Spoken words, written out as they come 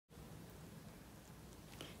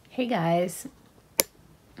Hey guys,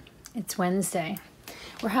 it's Wednesday.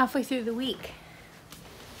 We're halfway through the week.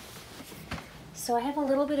 So I have a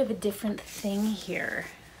little bit of a different thing here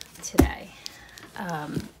today.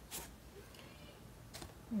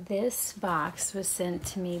 This box was sent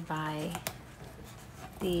to me by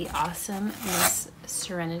the awesome Miss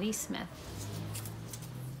Serenity Smith.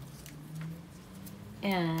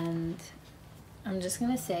 And I'm just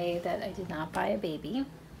gonna say that I did not buy a baby.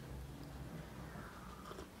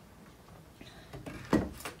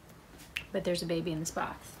 But there's a baby in this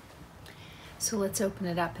box. So let's open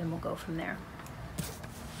it up and we'll go from there.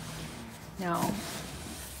 Now,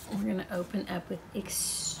 we're gonna open up with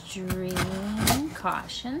extreme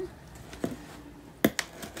caution.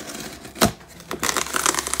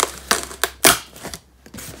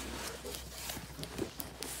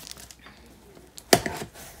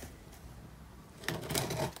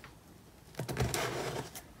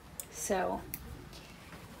 So,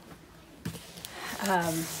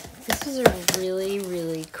 this was a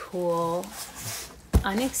really cool,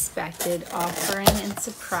 unexpected offering and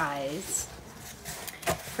surprise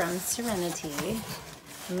from Serenity.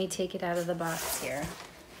 Let me take it out of the box here.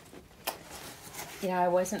 Yeah, I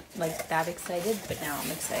wasn't like that excited, but now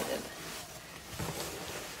I'm excited.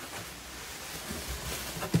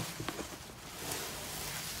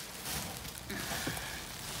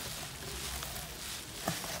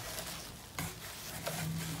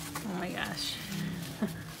 Oh my gosh.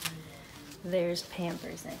 There's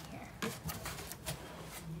Pampers in here.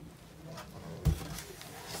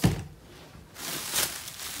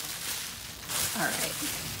 All right.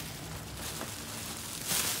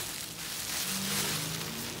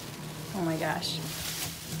 Oh my gosh.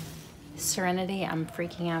 Serenity, I'm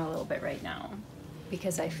freaking out a little bit right now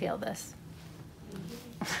because I feel this.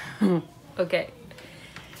 Okay.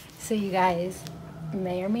 So you guys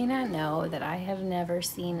may or may not know that I have never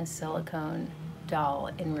seen a silicone doll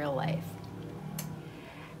in real life.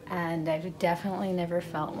 And I've definitely never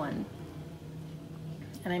felt one.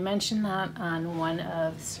 And I mentioned that on one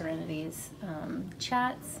of Serenity's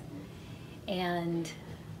chats, and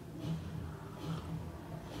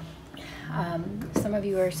some of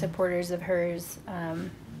you are supporters of hers.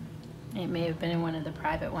 It may have been in one of the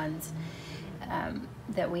private ones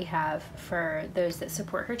that we have for those that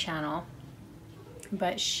support her channel,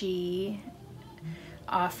 but she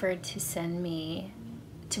offered to send me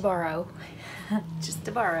to borrow, just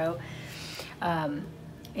to borrow,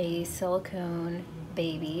 a silicone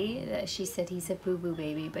baby. She said he's a boo-boo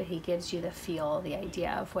baby, but he gives you the feel, the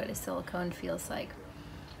idea of what a silicone feels like.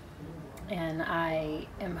 And I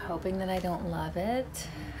am hoping that I don't love it,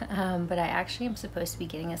 but I actually am supposed to be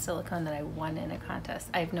getting a silicone that I won in a contest.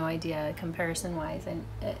 I have no idea comparison-wise, and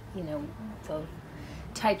you know, the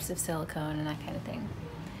types of silicone and that kind of thing.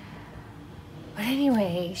 But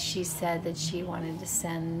anyway, she said that she wanted to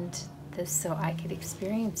send this so I could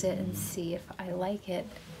experience it and see if I like it.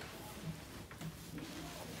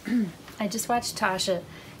 I just watched Tasha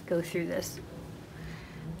go through this,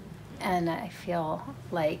 and I feel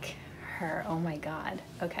like her. Oh my God.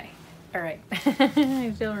 Okay. All right.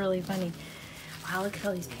 I feel really funny. Wow, look at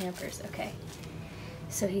all these Pampers. Okay.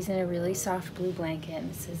 So he's in a really soft blue blanket,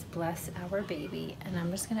 and it says, "Bless our baby," and I'm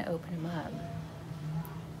just going to open him up.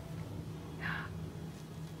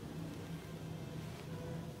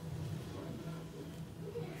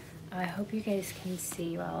 I hope you guys can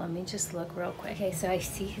see well. Let me just look real quick. Okay, so I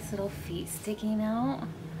see his little feet sticking out.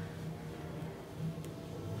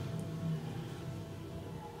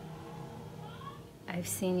 I've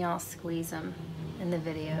seen y'all squeeze them in the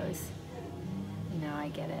videos. You know, I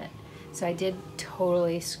get it. So I did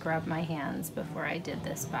totally scrub my hands before I did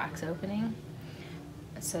this box opening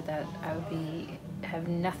so that I would have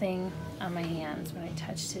nothing on my hands when I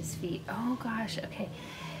touched his feet. Oh gosh, okay.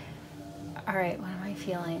 All right, what am I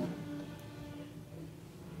feeling?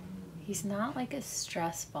 He's not like a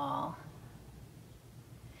stress ball.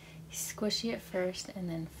 He's squishy at first and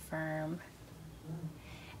then firm,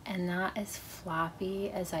 and not as floppy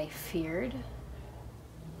as I feared.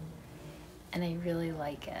 And I really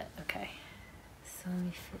like it. Okay, so let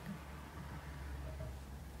me feel.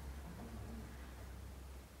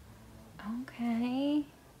 Okay.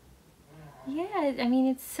 Yeah, I mean,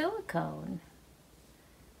 it's silicone.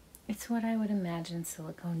 It's what I would imagine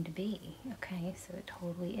silicone to be. Okay, so it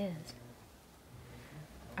totally is.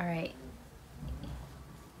 All right.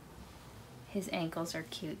 His ankles are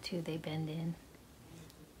cute too, they bend in.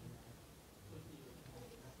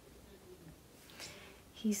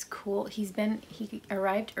 He's cool. He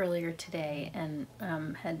arrived earlier today and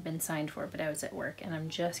had been signed for, but I was at work, and I'm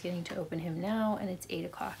just getting to open him now, and it's 8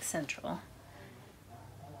 o'clock Central.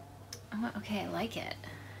 Oh, okay, I like it.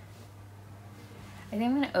 I think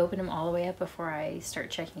I'm going to open him all the way up before I start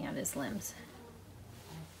checking out his limbs.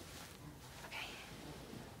 Okay.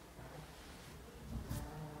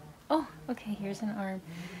 Oh, okay, here's an arm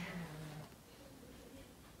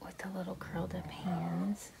with the little curled up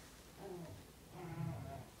hands.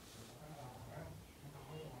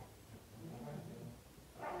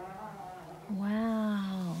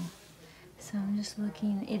 Wow. So I'm just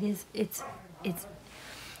looking.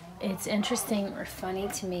 It's interesting or funny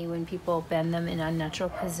to me when people bend them in unnatural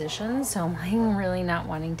positions. So I'm like really not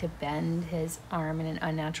wanting to bend his arm in an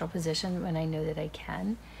unnatural position when I know that I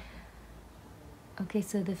can. Okay,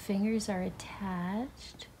 so the fingers are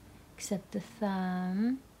attached, except the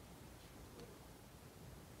thumb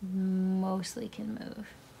mostly can move,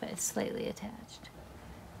 but it's slightly attached.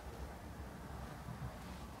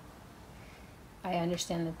 I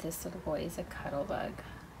understand that this little boy is a cuddle bug.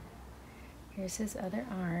 Here's his other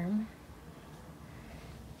arm.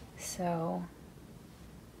 So,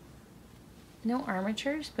 no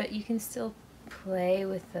armatures, but you can still play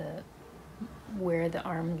with where the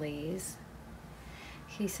arm lays.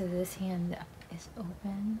 Okay, so this hand is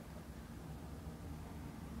open.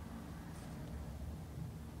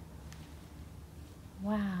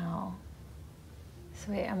 Wow.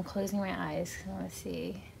 So wait, I'm closing my eyes because I want to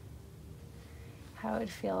see how it would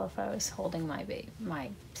feel if I was holding my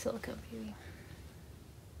silicone baby.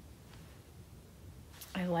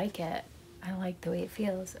 I like it. I like the way it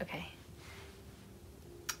feels. Okay.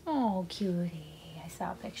 Oh, cutie. I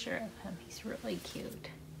saw a picture of him. He's really cute.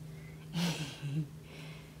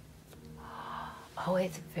 Oh,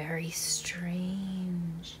 it's very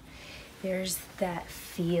strange. There's that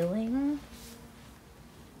feeling.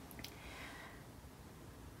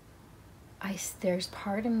 There's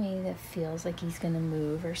part of me that feels like he's gonna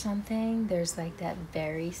move or something. There's like that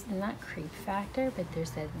very, not creep factor, but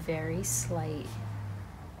there's that very slight,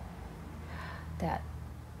 that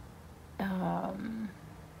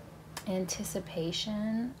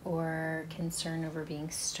anticipation or concern over being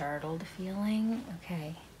startled feeling.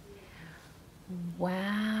 Okay.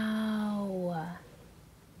 Wow.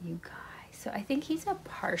 You guys. So I think he's a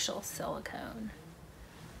partial silicone.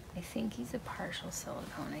 I think he's a partial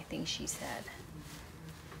silicone, I think she said.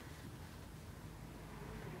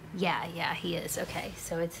 Yeah, he is. Okay,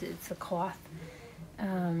 so it's the cloth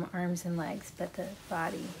arms and legs, but the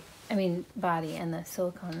body and the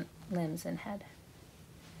silicone limbs and head.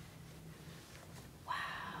 Wow.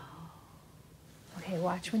 Okay,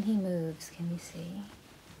 watch when he moves. Can you see?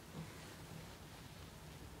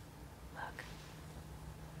 Look.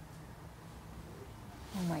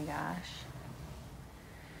 Oh my gosh.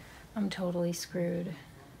 I'm totally screwed.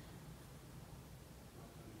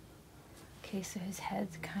 Okay, so his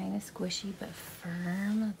head's kind of squishy but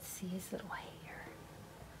firm. Let's see his little hair.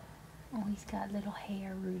 Oh, he's got little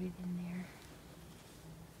hair rooted in there.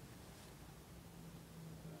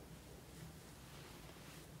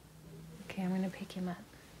 Okay, I'm gonna pick him up.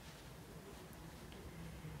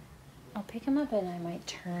 I'll pick him up and I might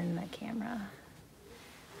turn the camera.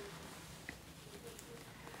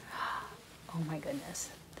 Oh my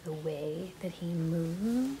goodness. The way that he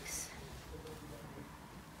moves.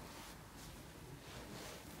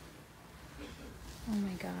 Oh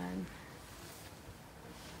my God.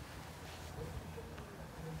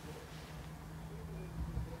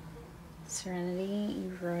 Serenity,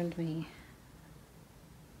 you've ruined me.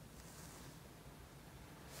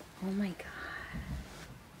 Oh my God.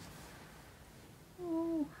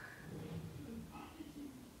 Oh.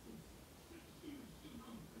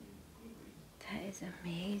 That is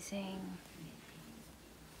amazing.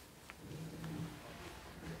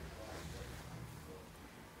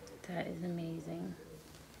 That is amazing.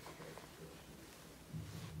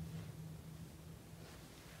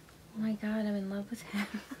 Oh my God, I'm in love with him.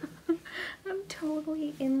 I'm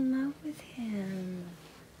totally in love with him.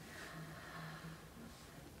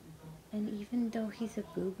 And even though he's a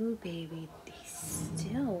boo-boo baby, he's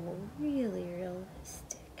still really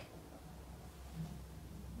realistic.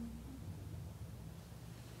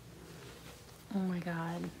 Oh my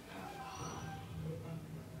God.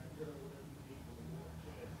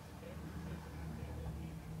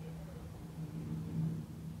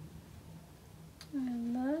 I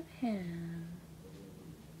love him.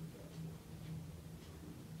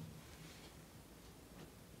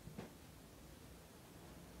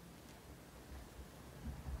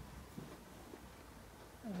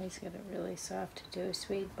 Oh, he's got a really soft doe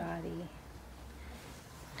suede body.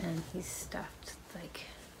 And he's stuffed like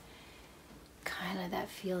kind of that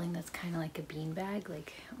feeling that's kind of like a beanbag,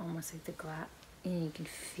 like almost like the glass. And you can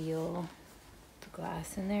feel the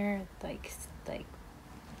glass in there, like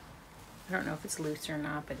I don't know if it's loose or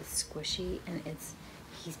not, but it's squishy and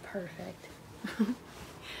he's perfect.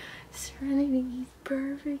 Serenity, he's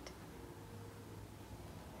perfect.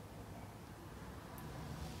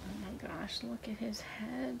 Oh my gosh, look at his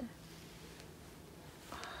head.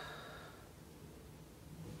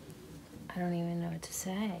 I don't even know what to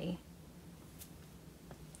say.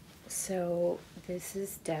 So this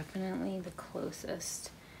is definitely the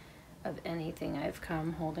closest of anything I've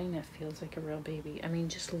come holding that feels like a real baby. I mean,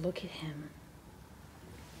 just look at him.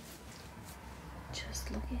 Just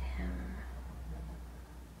look at him.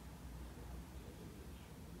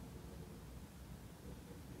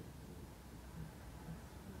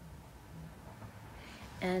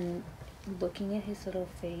 And looking at his little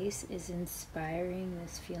face is inspiring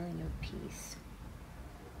this feeling of peace,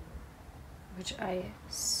 which I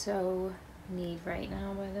so need right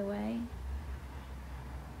now, by the way.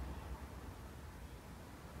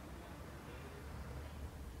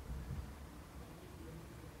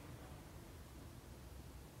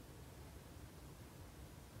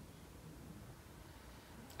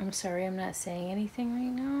 I'm sorry I'm not saying anything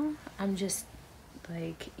right now. I'm just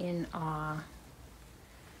like in awe.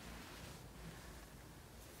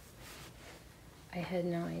 I had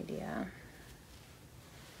no idea.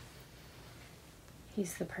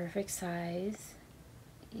 He's the perfect size.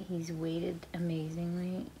 He's weighted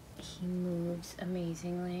amazingly. He moves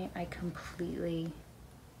amazingly. I completely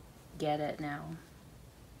get it now.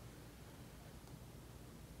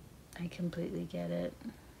 I completely get it.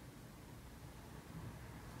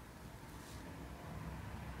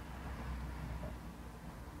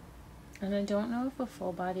 And I don't know if a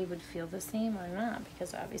full body would feel the same or not,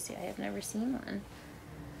 because obviously I have never seen one.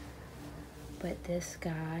 But this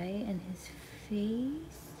guy and his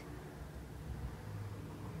face,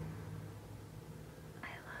 I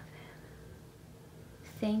love him.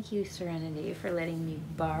 Thank you, Serenity, for letting me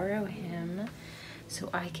borrow him so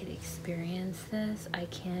I could experience this. I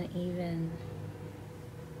can't even...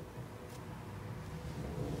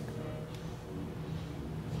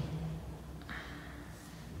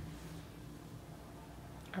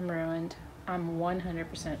 I'm ruined. I'm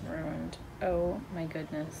 100% ruined. Oh my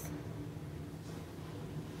goodness.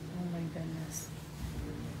 Oh my goodness.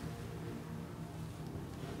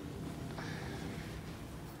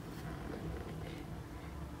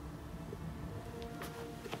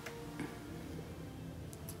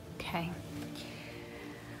 Okay.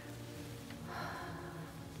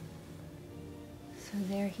 So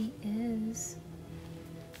there he is.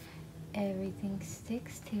 Everything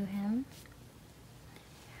sticks to him.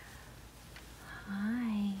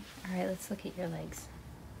 Hi. All right, let's look at your legs.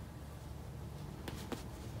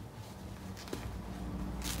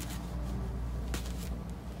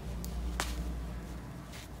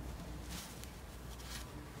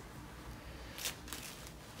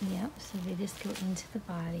 Yep, so they just go into the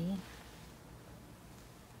body.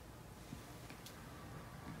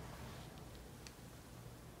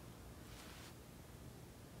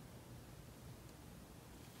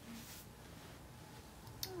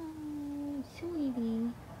 Oh, sweetie.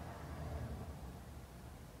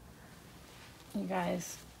 You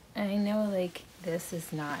guys, I know like this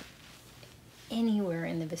is not anywhere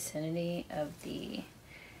in the vicinity of the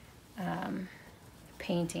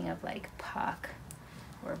painting of like Puck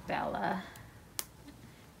or Bella.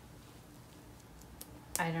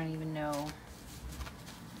 I don't even know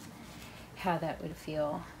how that would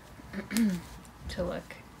feel to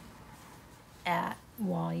look at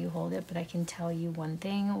while you hold it, but I can tell you one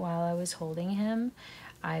thing. While I was holding him,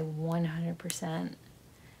 I 100%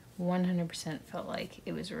 felt like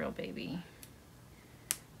it was a real baby.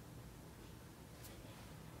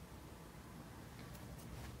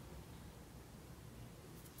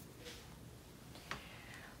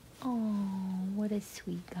 Oh, what a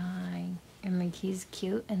sweet guy. And like he's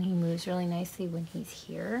cute and he moves really nicely when he's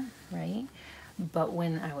here, right? But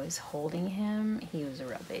when I was holding him, he was a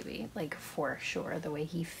real baby, like for sure, the way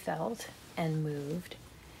he felt and moved.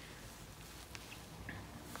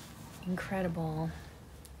 Incredible.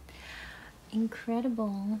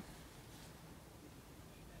 Incredible.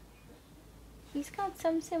 He's got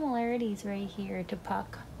some similarities right here to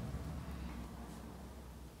Puck.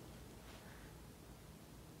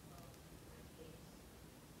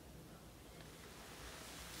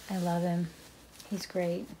 I love him. He's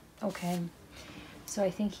great. Okay. So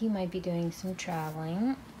I think he might be doing some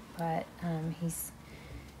traveling, but he's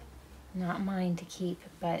not mine to keep,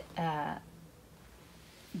 but an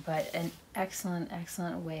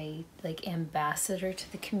excellent way, like ambassador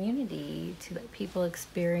to the community, to let people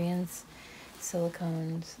experience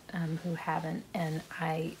silicones who haven't, and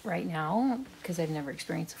I right now, because I've never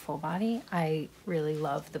experienced a full body, I really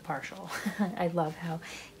love the partial. I love how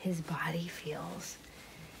his body feels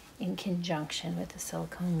in conjunction with the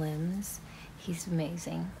silicone limbs. He's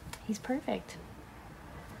amazing. He's perfect.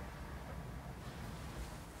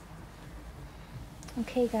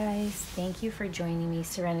 Okay guys, thank you for joining me.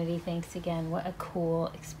 Serenity, thanks again. What a cool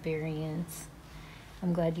experience.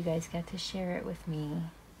 I'm glad you guys got to share it with me.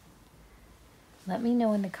 Let me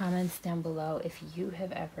know in the comments down below if you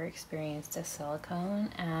have ever experienced a silicone,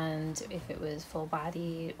 and if it was full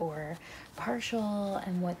body or partial,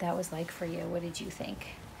 and what that was like for you. What did you think?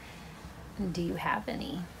 Do you have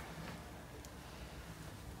any?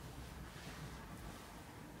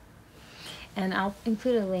 And I'll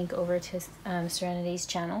include a link over to Serenity's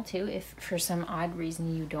channel too, if for some odd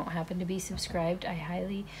reason you don't happen to be subscribed. I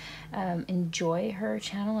highly enjoy her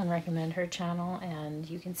channel and recommend her channel, and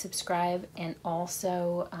you can subscribe. And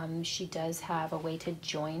also she does have a way to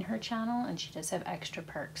join her channel, and she does have extra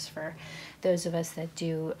perks for those of us that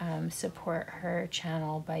do support her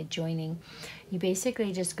channel by joining. You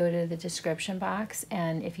basically just go to the description box,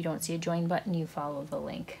 and if you don't see a join button, you follow the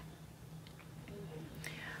link.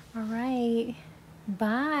 All right,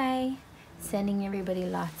 bye. Sending everybody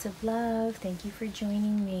lots of love. Thank you for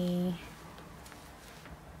joining me.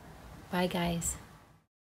 Bye, guys.